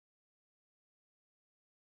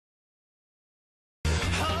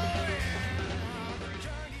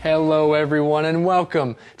Hello everyone and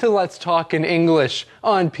welcome to Let's Talk in English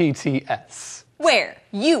on PTS, where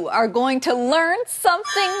you are going to learn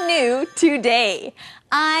something new today.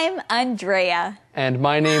 I'm Andrea. And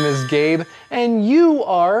my name is Gabe, and you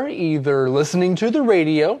are either listening to the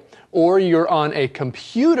radio, or you're on a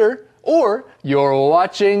computer, or you're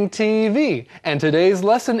watching TV. And today's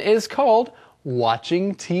lesson is called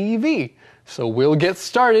Watching TV. So we'll get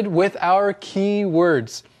started with our key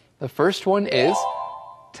words. The first one is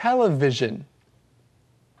television.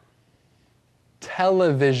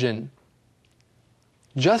 Television.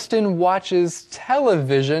 Justin watches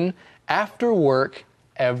television after work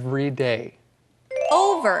every day.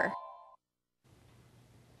 Over.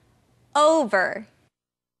 Over.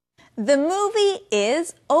 The movie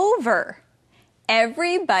is over.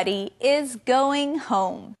 Everybody is going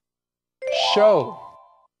home. Show.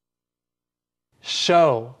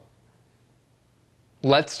 Show.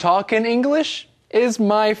 Let's Talk in English is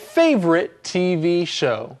my favorite TV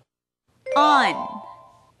show. On.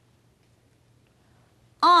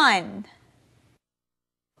 On.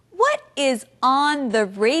 What is on the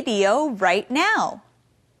radio right now?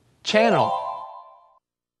 Channel.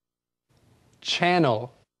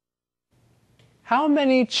 Channel. How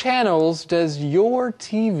many channels does your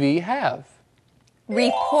TV have?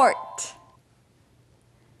 Report.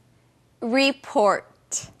 Report.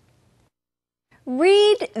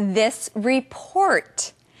 Read this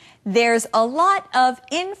report. There's a lot of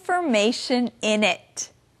information in it.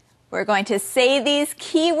 We're going to say these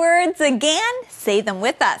keywords again. Say them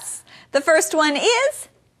with us. The first one is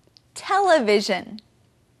television.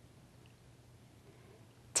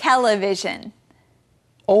 Television.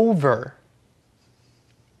 Over.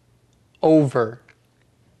 Over.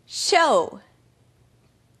 Show.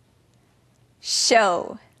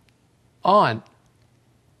 Show. On.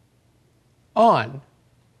 On.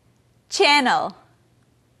 Channel.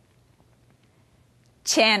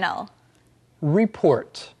 Channel.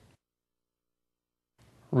 Report.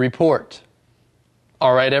 Report.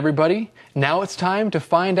 All right, everybody. Now it's time to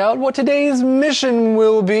find out what today's mission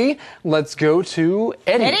will be. Let's go to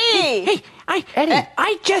Eddie. Eddie! Hey,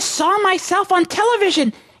 I just saw myself on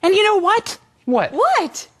television, and you know what? What?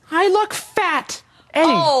 What? I look fat. Eddie.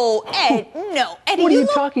 Oh, Ed, no, Eddie, What are you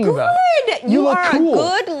look talking good. about? You look are cool.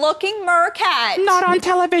 a good-looking meerkat. Not on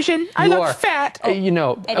television. I You look are. fat. Eddie.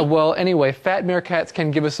 Well, anyway, fat meerkats can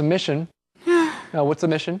give us a mission. What's the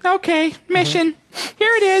mission? Okay, mission.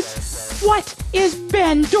 Here it is. What is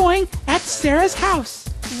Ben doing at Sarah's house?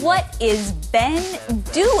 What is Ben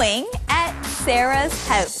doing at Sarah's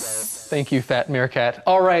house? Thank you, fat meerkat.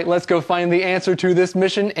 All right, let's go find the answer to this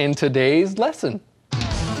mission in today's lesson.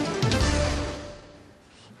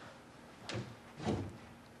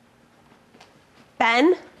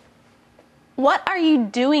 Ben, what are you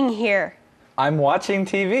doing here? I'm watching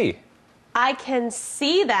TV. I can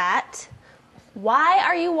see that. Why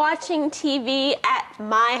are you watching TV at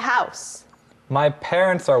my house? My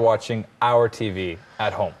parents are watching our TV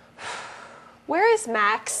at home. Where is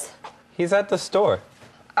Max? He's at the store.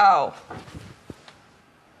 Oh.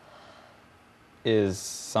 Is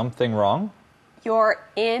something wrong? You're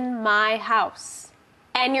in my house.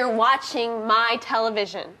 And you're watching my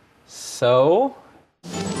television. So?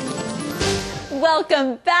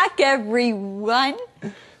 Welcome back, everyone.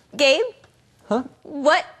 Gabe? Huh?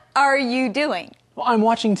 What are you doing? Well, I'm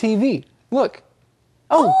watching TV. Look.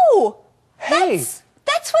 Oh, hey.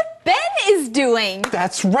 That's what Ben is doing.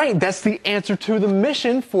 That's right. That's the answer to the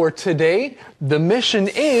mission for today. The mission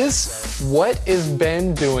is, what is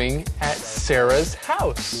Ben doing at Sarah's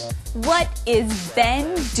house? What is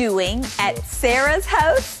Ben doing at Sarah's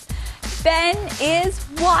house? Ben is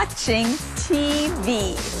watching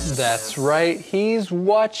TV. That's right. He's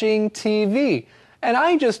watching TV. And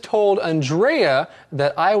I just told Andrea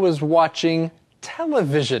that I was watching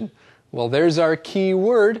television. Well, there's our key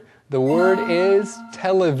word. The word is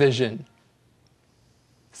television.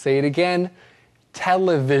 Say it again.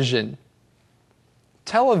 Television.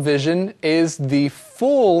 Television is the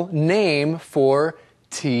full name for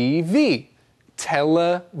TV.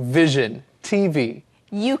 Television. TV.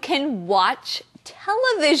 You can watch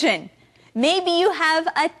television. Maybe you have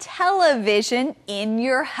a television in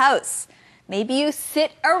your house. Maybe you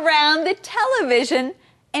sit around the television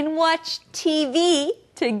and watch TV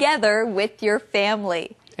together with your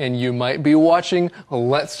family. And you might be watching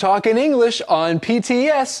Let's Talk in English on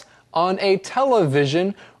PTS on a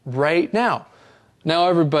television right now. Now,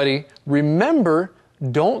 everybody, remember,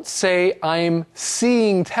 don't say I'm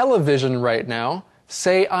seeing television right now.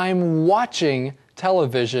 Say I'm watching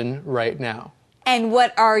television right now. And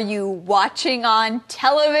what are you watching on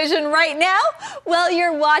television right now? Well,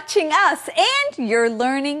 you're watching us and you're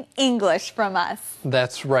learning English from us.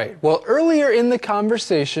 That's right. Well, earlier in the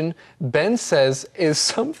conversation, Ben says, "Is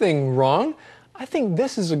something wrong?" I think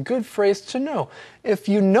this is a good phrase to know. If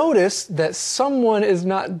you notice that someone is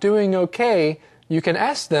not doing okay, you can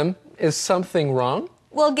ask them, "Is something wrong?"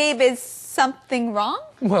 Well, Gabe, is something wrong?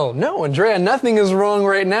 Well, no, Andrea, nothing is wrong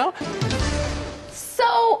right now.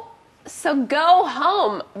 So go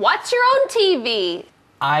home. Watch your own TV.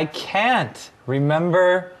 I can't.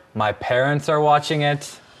 Remember, my parents are watching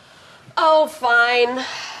it. Oh, fine.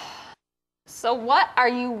 So what are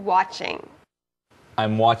you watching?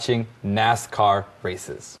 I'm watching NASCAR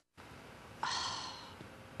races.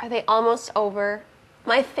 Are they almost over?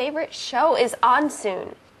 My favorite show is on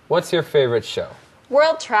soon. What's your favorite show?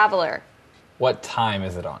 World Traveler. What time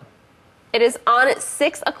is it on? It is on at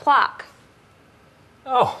 6 o'clock.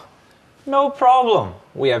 Oh, no problem.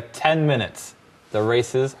 We have 10 minutes. The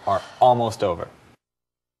races are almost over.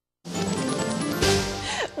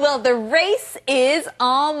 Well, the race is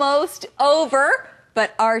almost over,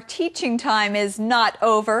 but our teaching time is not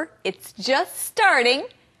over. It's just starting.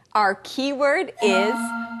 Our keyword is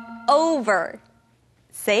over.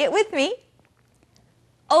 Say it with me.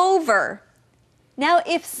 Over. Now,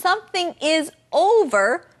 if something is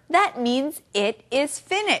over, that means it is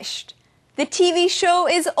finished. The TV show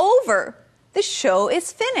is over. The show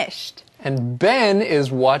is finished. And Ben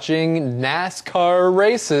is watching NASCAR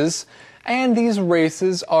races, and these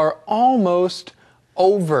races are almost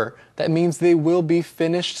over. That means they will be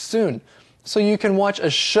finished soon. So you can watch a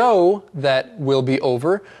show that will be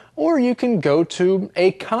over, or you can go to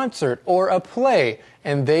a concert or a play,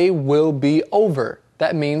 and they will be over.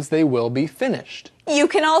 That means they will be finished. You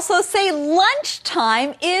can also say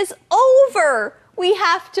lunchtime is over. We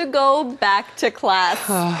have to go back to class.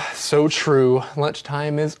 So true.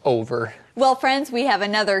 Lunchtime is over. Well, friends, we have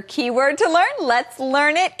another keyword to learn. Let's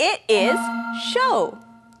learn it. It is show.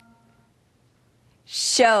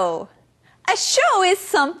 Show. A show is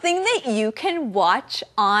something that you can watch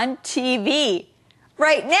on TV.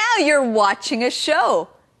 Right now, you're watching a show,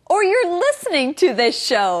 or you're listening to this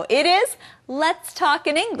show. It is Let's Talk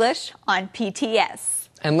in English on PTS.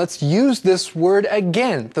 And let's use this word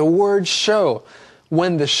again, the word show.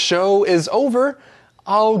 When the show is over,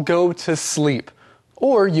 I'll go to sleep.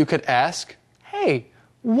 Or you could ask, "Hey,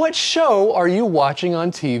 what show are you watching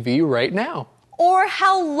on TV right now?" Or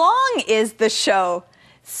how long is the show?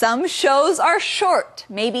 Some shows are short,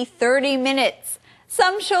 maybe 30 minutes.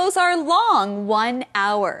 Some shows are long, 1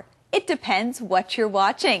 hour. It depends what you're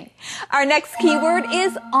watching. Our next keyword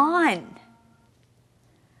is on.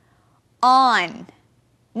 On.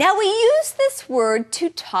 Now we use this word to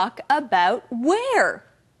talk about where.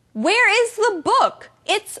 Where is the book?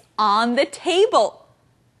 It's on the table.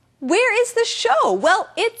 Where is the show? Well,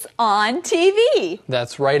 it's on TV.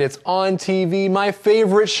 That's right, it's on TV. My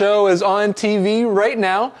favorite show is on TV right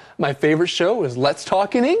now. My favorite show is Let's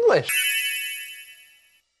Talk in English.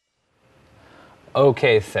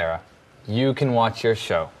 Okay, Sarah, you can watch your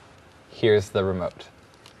show. Here's the remote.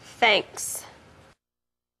 Thanks.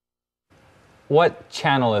 What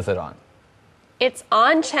channel is it on? It's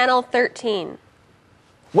on channel 13.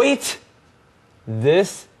 Wait!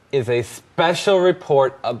 This is a special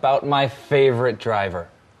report about my favorite driver.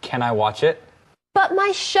 Can I watch it? But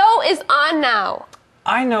my show is on now.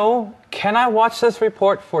 I know. Can I watch this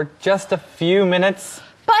report for just a few minutes?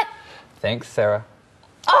 But, Thanks, Sarah.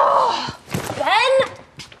 oh, Ben!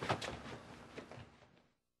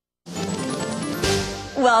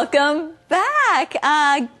 Welcome back.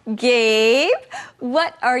 Gabe,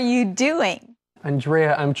 what are you doing?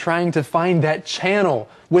 Andrea, I'm trying to find that channel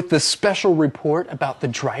with the special report about the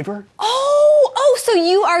driver. Oh, so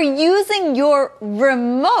you are using your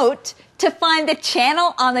remote to find the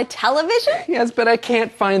channel on the television? Yes, but I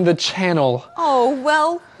can't find the channel. Oh,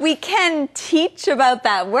 well, we can teach about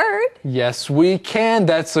that word. Yes, we can.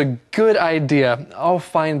 That's a good idea. I'll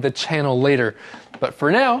find the channel later. But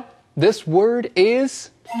for now, this word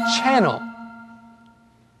is channel.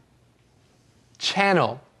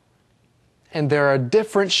 Channel. And there are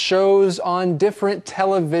different shows on different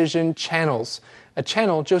television channels. A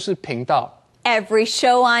channel 就是频道. Every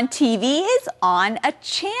show on TV is on a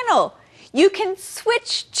channel. You can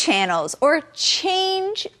switch channels or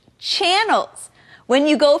change channels. When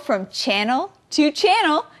you go from channel to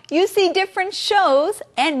channel, you see different shows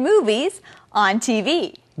and movies on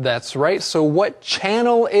TV. That's right. So what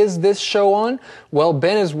channel is this show on? Well,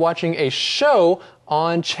 Ben is watching a show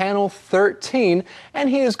on channel 13, and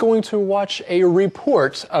he is going to watch a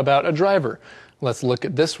report about a driver. Let's look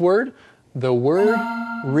at this word, the word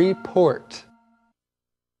report.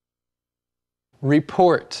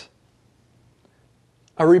 report.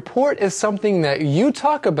 A report is something that you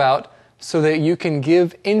talk about so that you can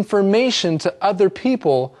give information to other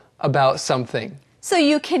people about something. So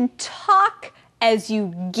you can talk as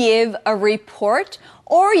you give a report,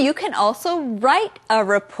 or you can also write a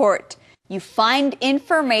report. You find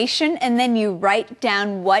information and then you write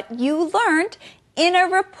down what you learned in a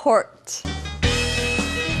report.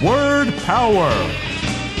 Word power.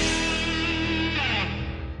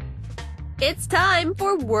 It's time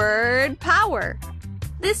for Word Power.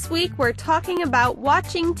 This week we're talking about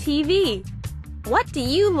watching TV. What do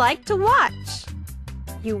you like to watch?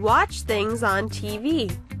 You watch things on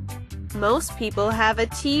TV. Most people have a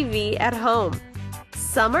TV at home.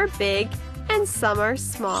 Some are big and some are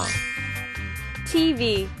small.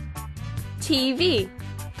 TV. TV.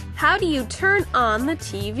 How do you turn on the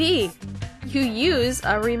TV? You use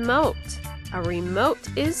a remote. A remote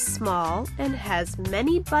is small and has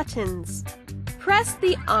many buttons. Press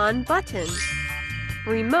the on button.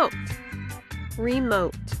 Remote.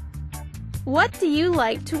 Remote. What do you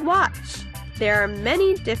like to watch? There are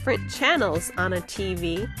many different channels on a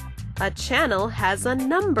TV. A channel has a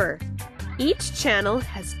number. Each channel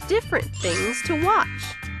has different things to watch.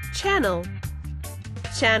 Channel.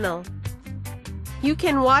 Channel. You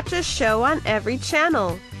can watch a show on every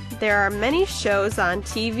channel. There are many shows on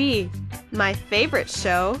TV. My favorite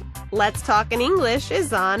show, Let's Talk in English,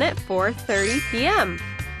 is on at 4:30 p.m.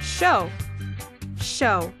 Show.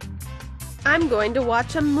 Show. I'm going to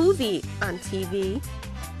watch a movie on TV.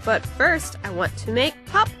 But first, I want to make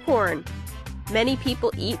popcorn. Many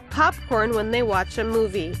people eat popcorn when they watch a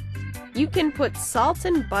movie. You can put salt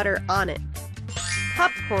and butter on it.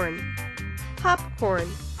 Popcorn. Popcorn.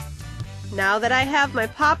 Now that I have my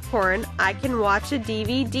popcorn, I can watch a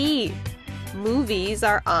DVD. Movies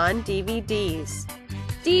are on DVDs.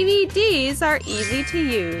 DVDs are easy to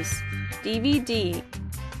use. DVD.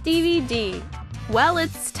 DVD. Well,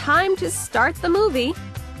 it's time to start the movie.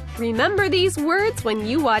 Remember these words when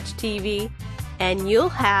you watch TV, and you'll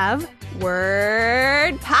have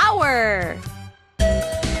word power.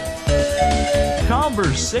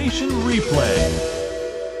 Conversation replay.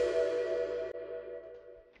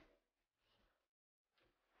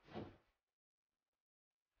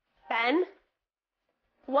 Ben,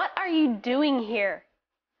 what are you doing here?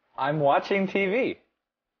 I'm watching TV.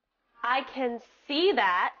 I can see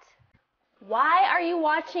that. Why are you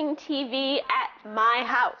watching TV at my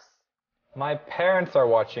house? My parents are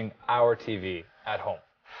watching our TV at home.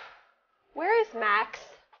 Where is Max?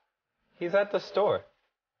 He's at the store.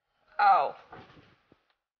 Oh.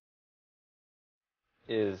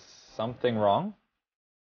 Is something wrong?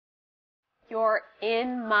 You're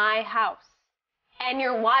in my house. And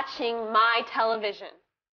you're watching my television.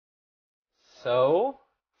 So?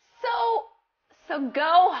 So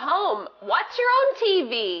go home. Watch your own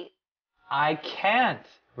TV. I can't.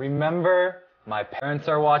 Remember, my parents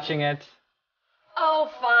are watching it.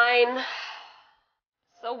 Oh, fine.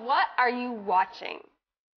 So what are you watching?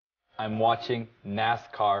 I'm watching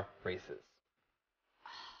NASCAR races.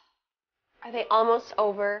 Are they almost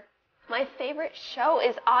over? My favorite show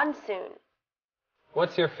is on soon.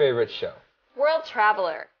 What's your favorite show? World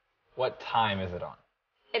Traveler. What time is it on?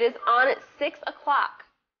 It is on at 6 o'clock.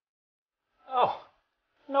 Oh,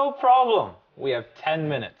 no problem. We have 10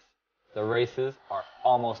 minutes. The races are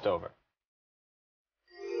almost over.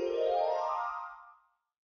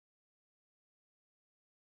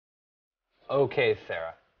 Okay,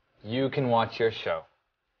 Sarah, you can watch your show.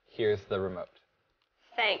 Here's the remote.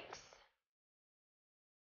 Thanks.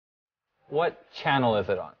 What channel is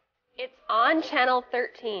it on? It's on channel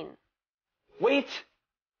 13. Wait!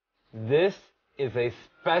 This is a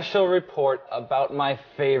special report about my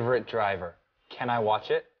favorite driver. Can I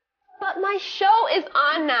watch it? But my show is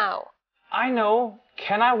on now. I know.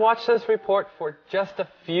 Can I watch this report for just a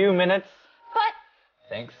few minutes? But...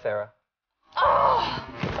 Thanks, Sarah. Oh,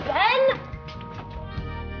 Ben?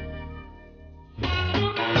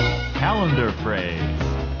 Calendar phrase.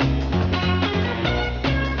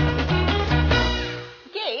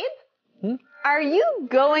 Gabe, are you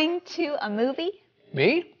going to a movie?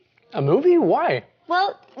 Me? A movie? Why?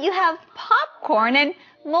 Well, you have popcorn, and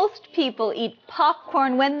most people eat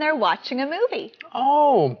popcorn when they're watching a movie.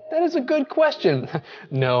 Oh, that is a good question.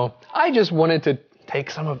 No, I just wanted to take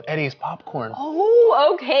some of Eddie's popcorn.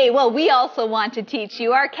 Oh, okay. Well, we also want to teach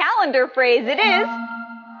you our calendar phrase. It is,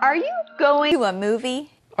 are you going to a movie?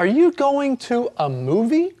 Are you going to a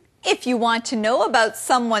movie? If you want to know about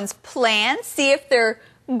someone's plans, see if they're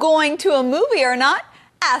going to a movie or not,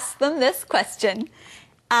 ask them this question.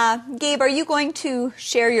 Gabe, are you going to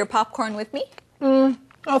share your popcorn with me?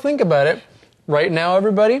 I'll think about it. Right now,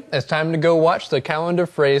 everybody, it's time to go watch the calendar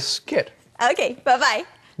phrase skit. Okay, bye-bye.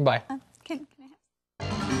 Bye. Can I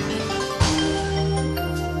have...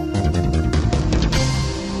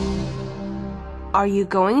 Are you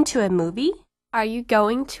going to a movie? Are you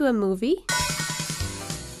going to a movie?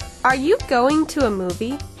 Are you going to a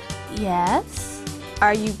movie? Yes.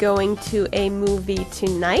 Are you going to a movie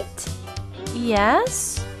tonight?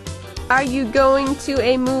 Yes. Are you going to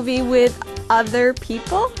a movie with other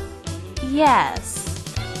people? Yes.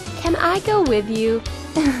 Can I go with you?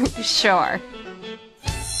 Sure.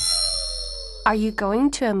 Are you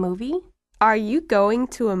going to a movie? Are you going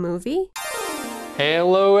to a movie?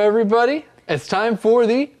 Hello, everybody. It's time for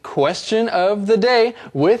the question of the day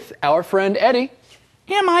with our friend Eddie.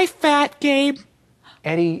 Am I fat, Gabe?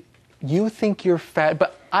 Eddie, you think you're fat,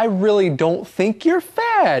 but I really don't think you're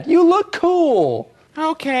fat. You look cool.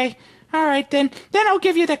 Okay. All right, then I'll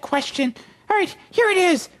give you the question. All right, here it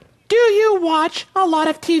is. Do you watch a lot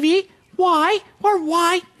of TV? Why or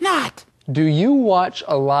why not? Do you watch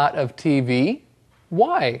a lot of TV?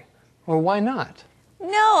 Why or why not?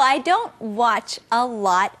 No, I don't watch a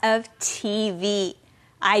lot of TV.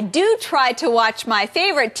 I do try to watch my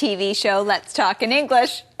favorite TV show, Let's Talk in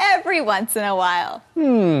English, every once in a while.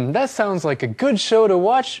 That sounds like a good show to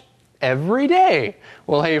watch every day.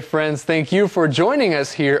 Well, hey friends, thank you for joining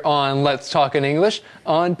us here on Let's Talk in English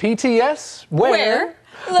on PTS, where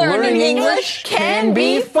Learning English can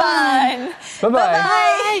be fun. Bye-bye.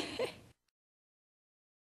 Bye-bye.